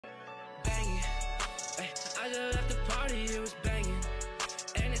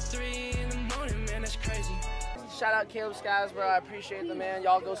shout out Caleb Skies, bro. I appreciate the man.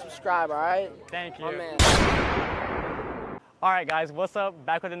 Y'all go subscribe, all right? Thank you. My man. All right, guys, what's up?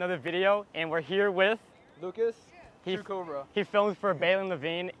 Back with another video, and we're here with Lucas. Cobra. He films for Baylen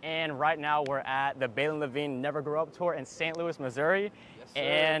Levine, and right now we're at the Baylen Levine Never Grow Up tour in St. Louis, Missouri. Yes, sir.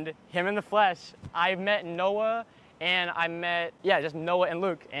 And him in the flesh. I met Noah, and I met, just Noah and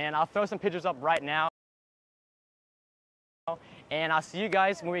Luke. And I'll throw some pictures up right now. And I'll see you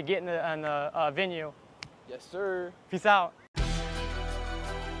guys when we get in the venue. Yes, sir. Peace out.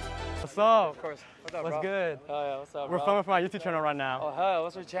 What's up? Of course. What's up, What's bro? good? Oh, yeah, what's up, We're bro? filming for my YouTube channel right now. Oh, hell,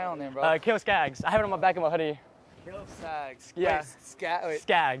 what's your channel name, bro? Caleb Skaggs. I have it on my back of my hoodie. Caleb Skaggs. Yeah. Wait,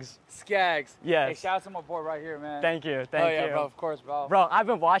 Skaggs. Skaggs. Yes. Hey, shout out to my boy right here, man. Thank you. Oh, Thank yeah, you. bro, of course, bro. Bro, I've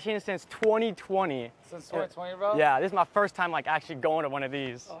been watching it since 2020. Since 2020, bro? Yeah, this is my first time like actually going to one of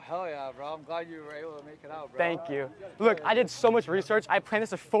these. Oh, hell yeah, bro. I'm glad you were able to make it out, bro. Thank you. Look, I did so much research. I planned this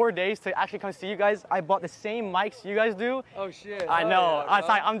for 4 days to actually come see you guys. I bought the same mics you guys do. Oh, shit. I know.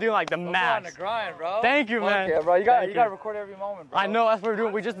 Yeah, I'm doing like the I'm on max. the grind, bro. Thank you, man. Yeah, bro. You got Thank to record every moment, bro. I know, that's what we're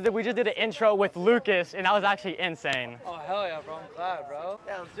doing. We just did an intro with Lucas, and that was actually insane. Oh, hell yeah, bro. I'm glad, bro.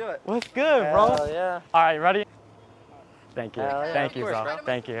 Yeah, let's do it. What's good, bro? Hell yeah. All right, ready? Thank you. Hell yeah. Thank you, Of course, bro. bro.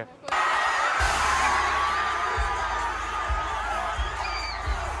 Thank you.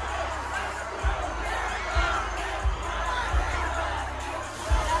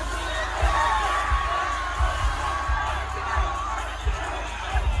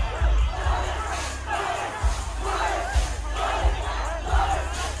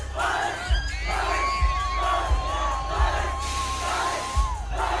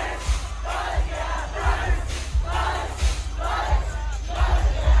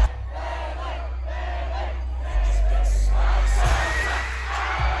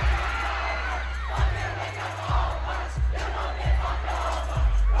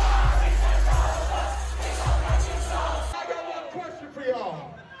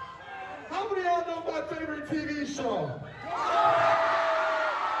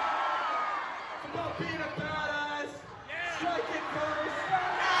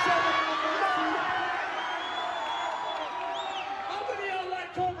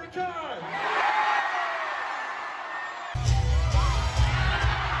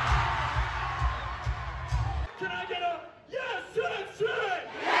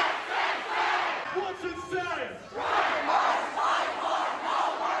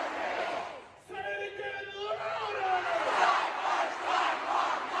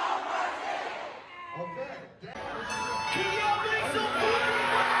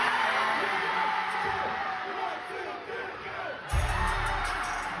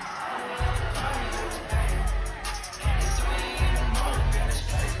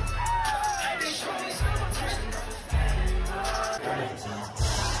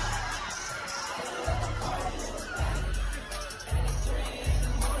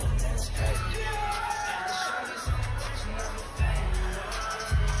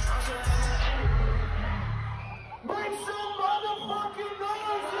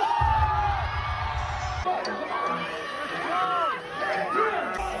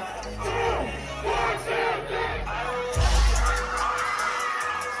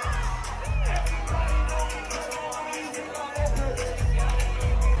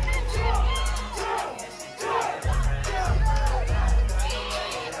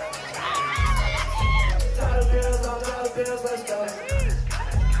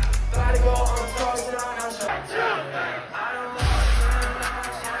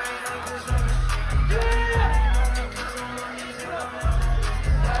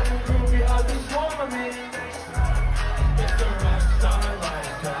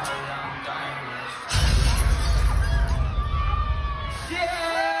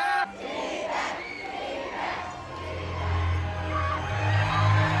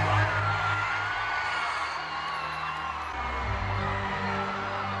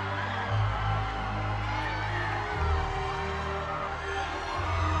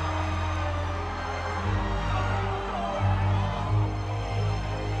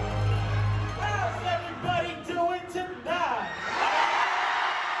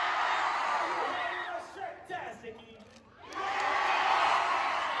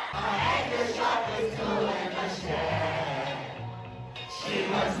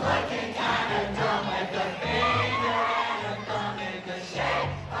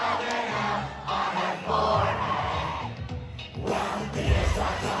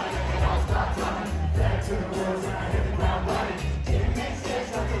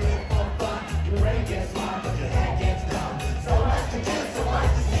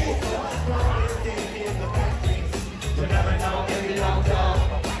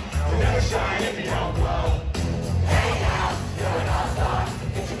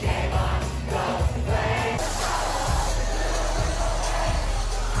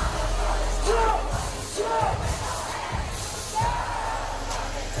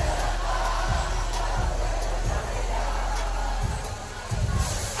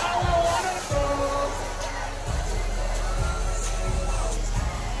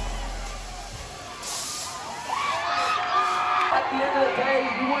 okay?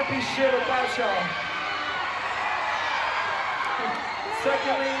 We wouldn't be shit without y'all.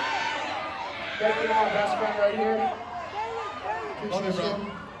 Secondly, thank you to my best friend right here. Love you, bro.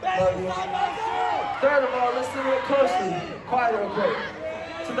 Love you. Third of all, listen real closely. Quiet real quick.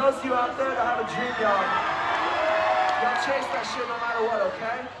 To those of you out there that have a dream, y'all chase that shit no matter what,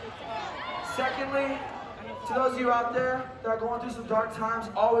 okay? Secondly, to those of you out there that are going through some dark times,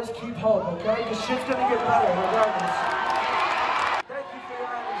 always keep hope, okay? Because shit's gonna get better regardless. Thank you for your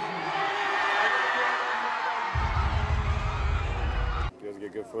energy. You guys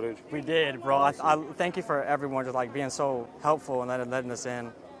get good footage? We did, bro. I thank you for everyone just like being so helpful and letting us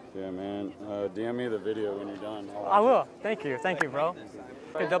in. Yeah, man. DM me the video when you're done. I will. Thank you, bro.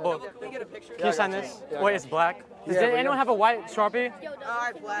 Okay, double. Can you sign this? Wait, it's black. Does anyone have a white Sharpie?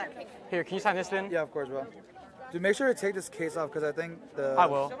 Black. Here, can you sign this then? Yeah, of course, bro. Dude, make sure to take this case off because I think the. I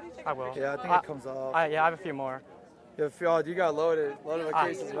will. Yeah, I think it comes off. Yeah, I have a few more. Yeah, you got loaded a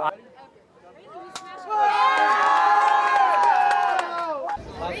case as well.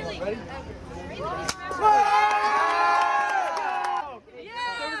 Ready?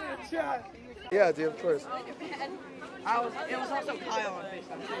 Yeah, dude, of course. It was also Kyle on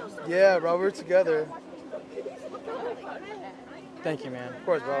FaceTime. Yeah, bro, we're together. Thank you, man. Of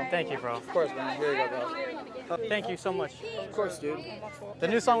course, bro. Thank you, bro. Of course, man. Here you go, bro. Thank you so much. Of course, dude. The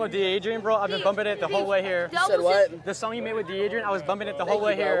new song with Adrian, bro, I've been bumping it the whole way here. You said what? The song you made with Adrian, I was bumping it the whole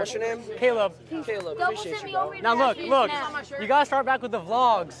way bro. here. What's your name? Caleb. Caleb, appreciate you, bro. Now look, you gotta start back with the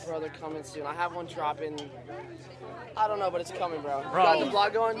vlogs. Bro, they're coming soon. I have one dropping. I don't know, but it's coming, bro. Bro. You got the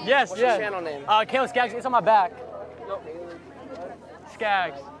vlog going? Yes, What's yes. your channel name? Caleb Skaggs, it's on my back.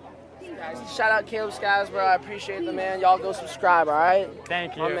 Skaggs. Shout out Caleb Skaggs, bro. I appreciate the man. Y'all go subscribe, all right?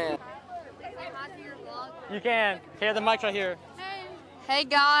 Thank you. My man. You can. Here, the mic's right here. Hey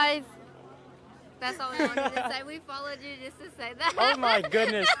guys. That's all we wanted to say. We followed you just to say that. Oh my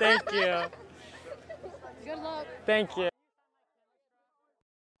goodness, thank you. Good luck. Thank you.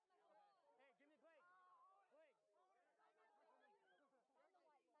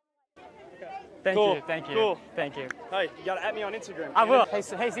 Thank you, thank you, thank you. Hey, you gotta add me on Instagram. I will. Hey,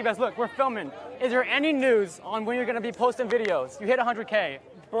 Seabass, look, we're filming. Is there any news on when you're gonna be posting videos? You hit 100K.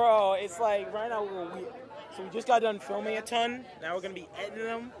 Bro, it's like right now we just got done filming a ton. Now we're gonna be editing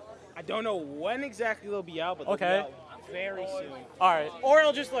them. I don't know when exactly they'll be out, but they'll be out very soon. All right. Or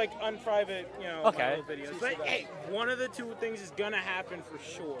I'll just like unprivate, my Okay. little videos. But hey, one of the two things is gonna happen for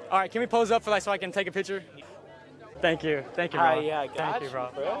sure. All right, can we pose up for so I can take a picture? Thank you, bro. Yeah, Thank you, bro.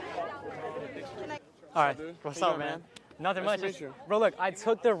 All right, what's up, man? Nothing much. Bro, look, I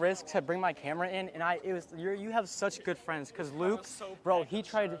took the risk to bring my camera in, and you have such good friends. Cause Luke, bro, he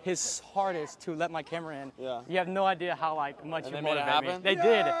tried his hardest to let my camera in. Yeah. You have no idea how much you motivated me. They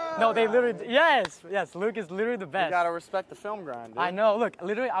Yeah. did. No, they literally. Yes. Luke is literally the best. You gotta respect the film grind, dude. I know. Look,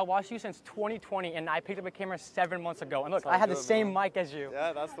 literally, I watched you since 2020, and I picked up a camera 7 months ago. And look, I had the same mic as you.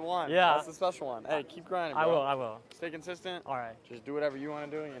 Yeah, that's the one. Yeah. That's the special one. Hey, keep grinding, bro. I will. Stay consistent. All right. Just do whatever you want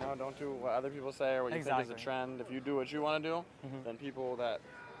to do. Don't do what other people say or what you think is a trend. If you do what you want to do, then people that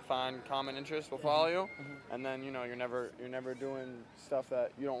find common interest will follow you, and then you're never doing stuff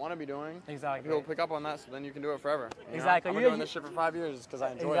that you don't want to be doing. Exactly. People pick up on that, so then you can do it forever. Exactly. I've been doing this shit for 5 years because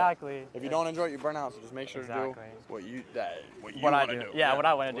I enjoy it. If you don't enjoy it, you burn out. So just make sure to do what you want to do. Yeah, what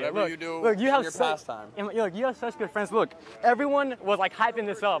I want to do. Whatever you do. Look, you have your pastime. Look, you have such good friends. Look, everyone was like hyping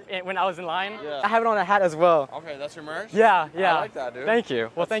this up when I was in line. Yeah. I have it on a hat as well. Okay, that's your merch. Yeah. I like that, dude. Thank you.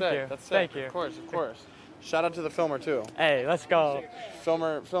 Well, That's thank sick. you. That's sick. Thank you. Of course. Shout out to the filmer too. Hey, let's go.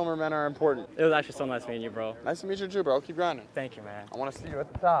 Filmer men are important. It was actually so nice meeting you, bro. Nice to meet you too, bro. Keep grinding. Thank you, man. I want to see you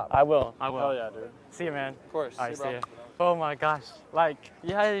at the top. I will. Hell yeah, dude. See you, man. Of course. All right, see you, you. Oh my gosh. Like,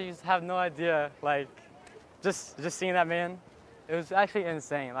 you just have no idea. Like, just seeing that man, it was actually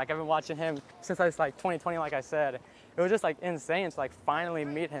insane. Like, I've been watching him since I was like 2020, like I said. It was just like insane to like finally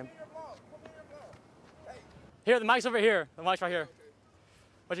meet him. Here, the mic's over here. The mic's right here.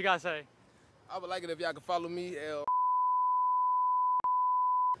 What you gotta say? I would like it if y'all could follow me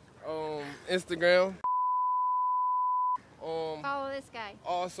Instagram. Follow this guy.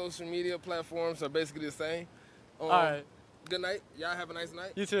 All social media platforms are basically the same. All right. Good night. Y'all have a nice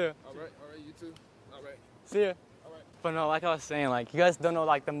night. You too. All right, you too. All right. See ya. All right. But no, like I was saying, like you guys don't know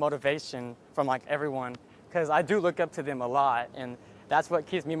like the motivation from like everyone, because I do look up to them a lot, and that's what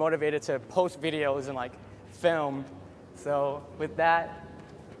keeps me motivated to post videos and like film. So with that,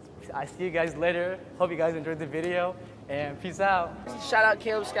 I see you guys later. Hope you guys enjoyed the video, and peace out. Shout out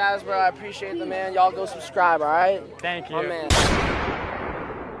Caleb Skaggs, bro. I appreciate the man. Y'all go subscribe, all right? Thank you. My man.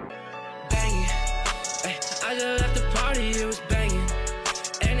 Banging. I just left the party, it was banging.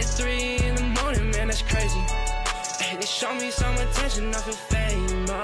 And it's 3 in the morning, man, that's crazy. This Show me some attention, I feel fame.